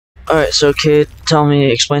Alright, so Cade,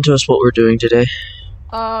 explain to us what we're doing today.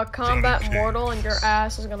 Combat mortal and your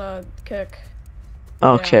ass is gonna kick.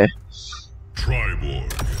 Okay.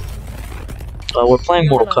 Triborg. We're playing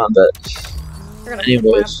Mortal Kombat. You're gonna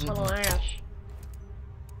Anyways. kick my little ass.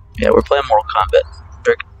 Yeah, we're playing Mortal Kombat.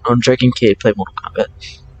 Drake and Cade play Mortal Kombat.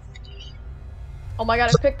 Oh my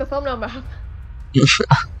god, I picked the thumbnail map.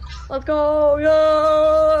 Let's go,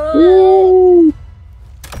 yo! Woo!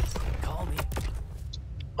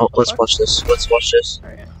 Oh, let's watch this. Let's watch this.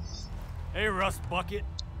 Right. Hey, Rust Bucket.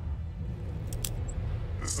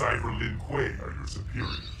 The Cyber Lin Kuei are your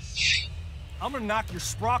superiors. I'm gonna knock your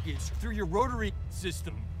sprockets through your rotary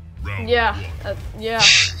system. Round Yeah, one. yeah,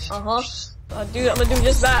 uh-huh. Dude, I'm gonna do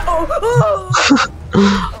just that. Oh!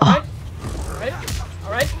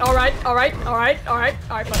 Alright,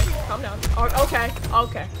 buddy. Calm down.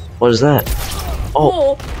 Okay. What is that?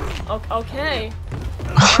 Oh. Okay.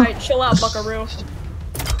 Alright, chill out, buckaroo.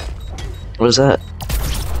 What is that?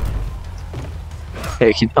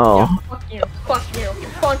 Hey, oh. Yeah,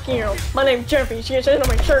 fuck you. My name's Jeffy, she gets it on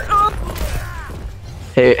my shirt.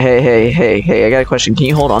 Hey, I got a question. Can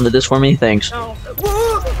you hold on to this for me? Thanks. No.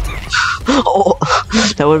 Oh,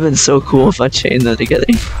 that would have been so cool if I chained that together.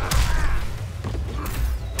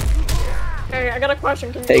 Hey, I got a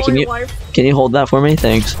question. Can you Hey, call your wife? Can you hold that for me?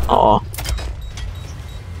 Thanks. Aw.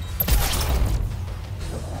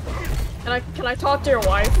 Can I talk to your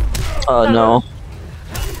wife? No.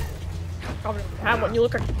 Probably don't have one. You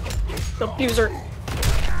look like the abuser.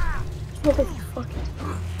 Oh, fuck.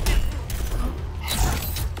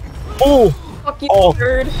 Oh! Fuck you, Oh.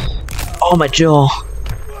 nerd. Oh, my jaw.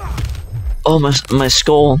 Oh, my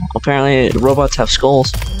skull. Apparently, robots have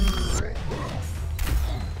skulls.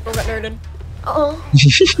 Bro got nerded. Uh-oh.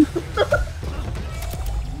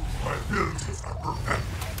 My abilities are perfect.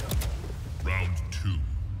 Round two.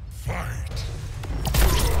 Fight.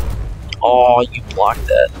 Oh, you blocked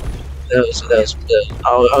that. That was good.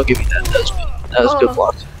 I'll give you that. That was good. That was a good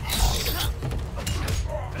block.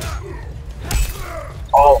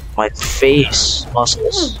 Oh, my face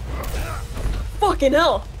muscles. Fucking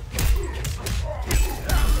hell.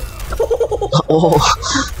 Oh.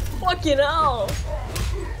 Fucking hell.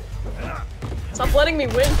 Stop letting me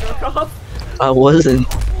win, jerk off. I wasn't.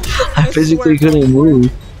 I physically couldn't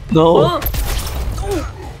move. No.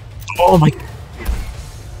 Oh my.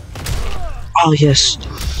 Oh yes.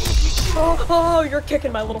 Oh, you're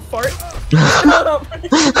kicking my little fart. No,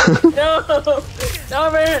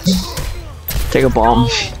 no, man. Take a bomb. No.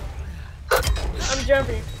 I'm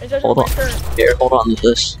jumping. It's just Hold my on. turn. Here, hold on to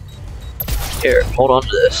this. Here, hold on to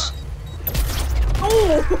this.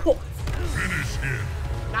 Oh! Finish him.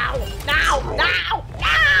 Now!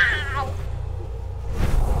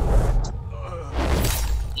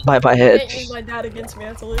 Bye, You head. can't use my dad against me,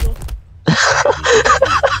 that's illegal.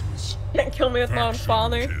 Can't kill me with my own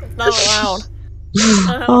father. It's not allowed. That's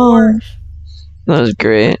not how it works. That was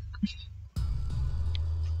great.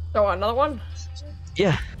 So, another one?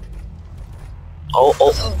 Yeah. Oh.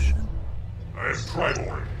 Oh, shit. I am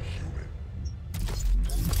Triborg, human.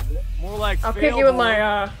 More like I'll kick you with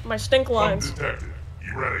my, my stink lines. Undetected.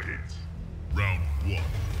 Eradicate. Round one.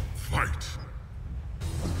 Fight.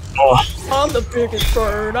 Oh. I'm the biggest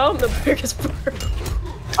bird.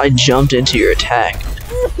 I jumped into your attack.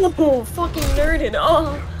 Ooh, fucking nerded.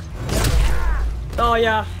 Oh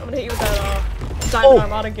yeah, I'm gonna hit you with that Diamond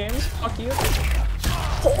Armada games. Fuck you.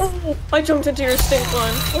 Oh, I jumped into your stink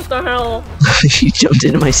line. What the hell? You jumped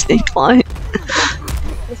into my snake line.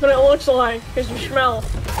 That's what it looks like, cause you smell.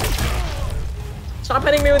 Stop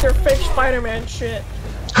hitting me with your fake Spider-Man shit.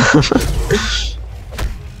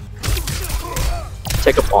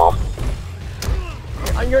 Take a bomb.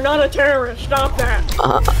 You're not a terrorist. Stop that.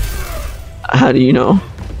 How do you know?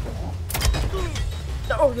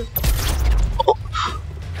 No.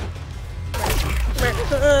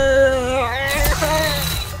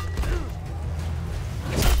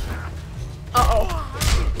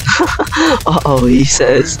 Uh-oh, he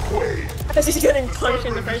says. As he's getting punched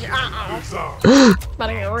in the face. About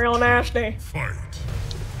to get real nasty. Fight.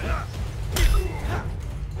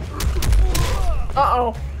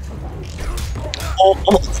 Uh-oh.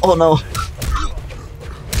 Oh no.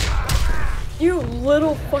 You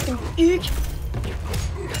little fucking eek.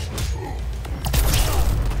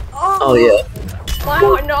 Oh yeah.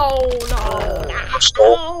 No.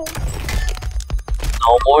 Skull.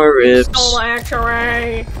 No more ribs. Skull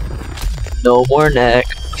X-ray. No more neck.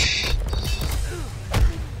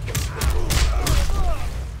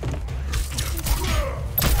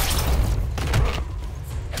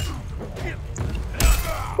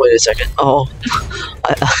 Wait a second. Oh,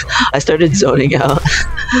 I started zoning out.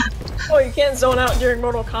 Oh, you You can't zone out during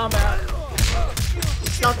Mortal Kombat.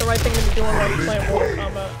 It's not the right thing to be doing while you're playing Mortal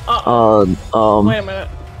Kombat. Wait a minute.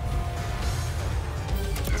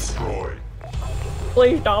 Destroy.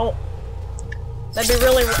 Please don't. That'd be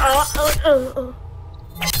really.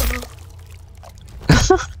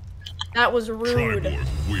 That was rude. Tribord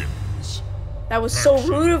wins. That was so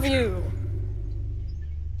rude of you.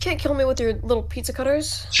 Can't kill me with your little pizza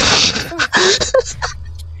cutters.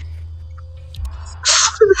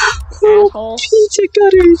 Asshole. Pizza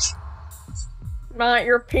cutters. Not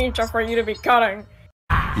your pizza for you to be cutting.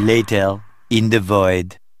 Later, in the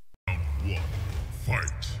void. Round 1.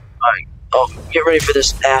 Fight. Alright. Oh, get ready for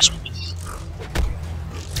this ass.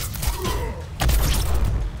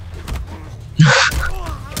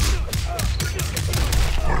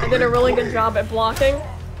 I did a really good job at blocking.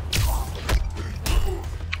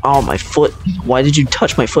 Oh, my foot. Why did you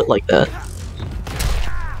touch my foot like that?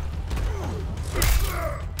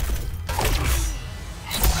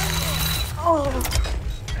 Oh.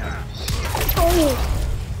 Oh.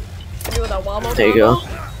 Can you do that wobble? There you go.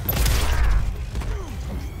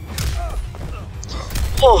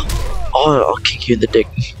 Oh. Oh, I'll kick you in the dick.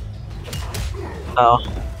 Oh.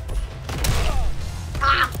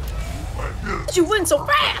 Did you win so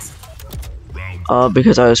fast?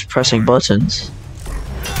 Because I was pressing buttons.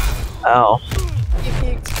 Ow. You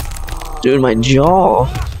peeked. Dude, my jaw.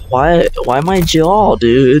 Why my jaw,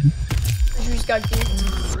 dude? You just got geeked.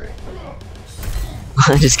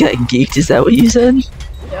 I just got geeked, is that what you said?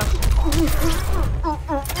 Yeah.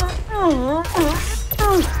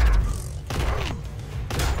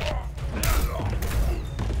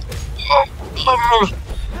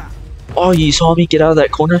 Oh, you saw me get out of that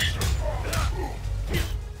corner?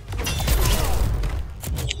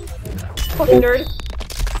 Fucking nerd.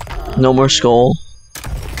 No more skull.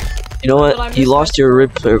 You know But I what? You missed lost my your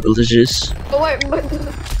rib privileges. Oh wait, but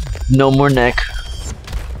No more neck.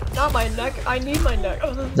 not my neck. I need my neck.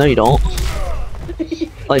 No, you don't.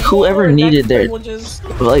 Like, whoever Neck needed their... privileges.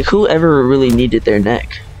 Like, whoever really needed their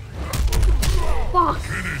neck? Fuck.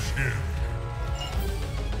 Finish him.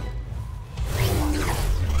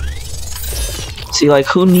 See, like,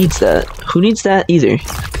 who needs that? Who needs that either?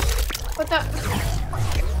 What the?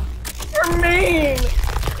 You're mean.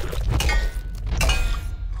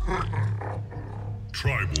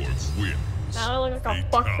 Tribord wins. Now I look like a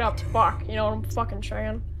fucked up fuck. You know what I'm fucking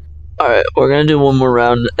saying? Alright, we're gonna do one more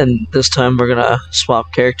round, and this time we're gonna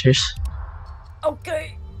swap characters.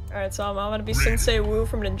 Okay. Alright, so I'm gonna be Sensei Wu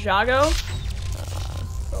from Ninjago.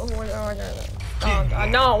 No,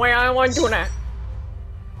 wait, I don't want to do that.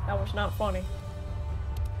 That was not funny.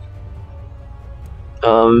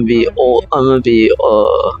 I'm gonna be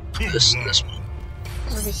this one. I'm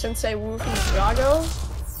gonna be Sensei Wu from Ninjago.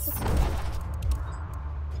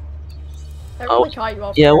 That really caught you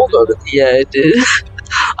off Yeah, guard, we'll go to. didn't Yeah, it did.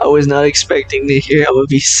 I was not expecting to hear I would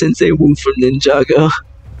be Sensei Wu from Ninjago.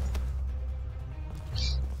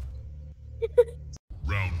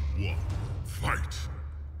 Round 1. Fight.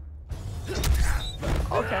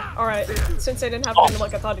 Okay, alright. Sensei didn't have it in him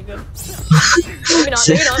like I thought he did. Maybe not,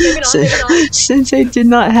 maybe not, maybe not, maybe not. Sensei did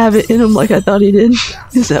not have it in him like I thought he did.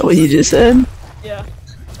 Is that what you just said? Yeah.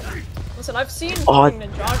 Listen, I've seen Oh, fucking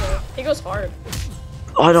Ninjago. He goes hard.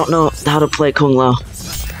 Oh, I don't know how to play Kung Lao.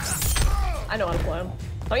 I know how to play him.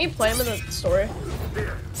 Don't you play him in the story?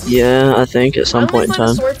 Yeah, I think at some point in I only play the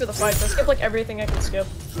time. story for the fights. I skip like everything I can skip.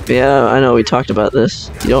 Yeah, I know, we talked about this.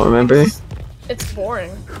 You don't remember? It's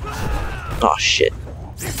boring. Oh shit.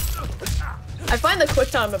 I find the quick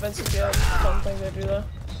time events to be a fun thing to do though.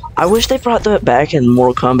 I wish they brought that back in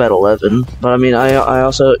Mortal Kombat 11, but I mean, I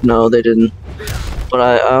also, no, they didn't. But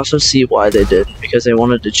I also see why they did, because they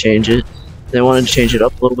wanted to change it. They wanted to change it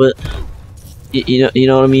up a little bit. You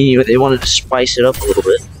know what I mean? They wanted to spice it up a little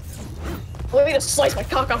bit. Let me just slice my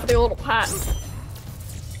cock off with a little hat.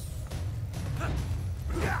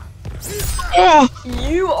 Oh!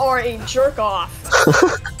 You are a jerk off.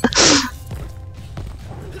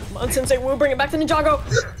 Come on, Sensei Wu, bring it back to Ninjago.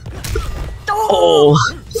 Oh!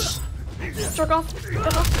 Jerk off.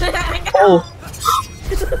 Oh!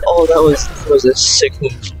 Oh, that was a sick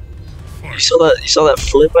move. You saw that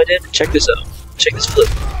flip I did? Check this out. Check this flip.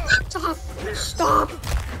 Stop! Stop!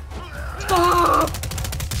 Stop!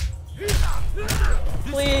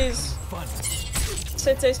 Please.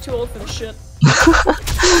 Sensei's too old for this shit.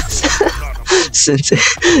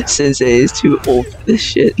 Sensei is too old for this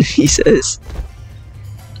shit, he says.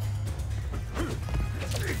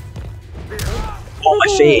 Oh, my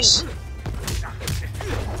face.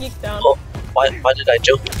 Geek down. Oh, why did I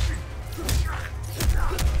jump?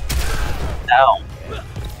 Ow.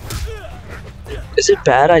 Is it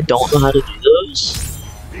bad I don't know how to do those?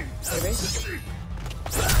 Maybe.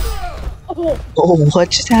 Oh, Oh, what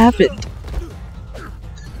just happened?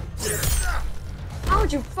 how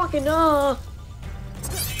would you fucking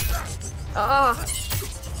Ah.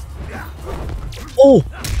 Oh!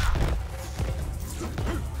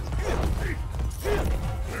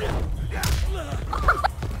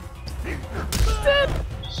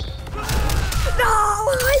 No!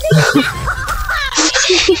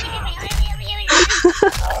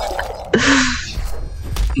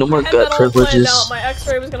 No more I had gut that all planned privileges. out. My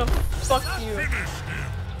X-ray was gonna fuck you.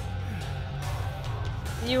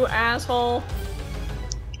 You asshole.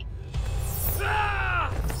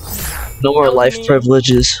 No more That was life mean.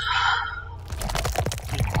 privileges.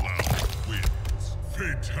 Wins.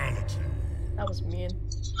 Fatality. That was mean.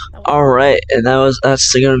 Alright, and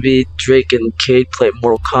that's gonna be Drake and Cade play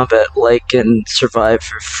Mortal Kombat like and survive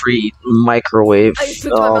for free microwave. I just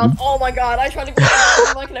pooped in my mouth. Oh my god, I tried to go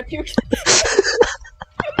to the mic and I puked.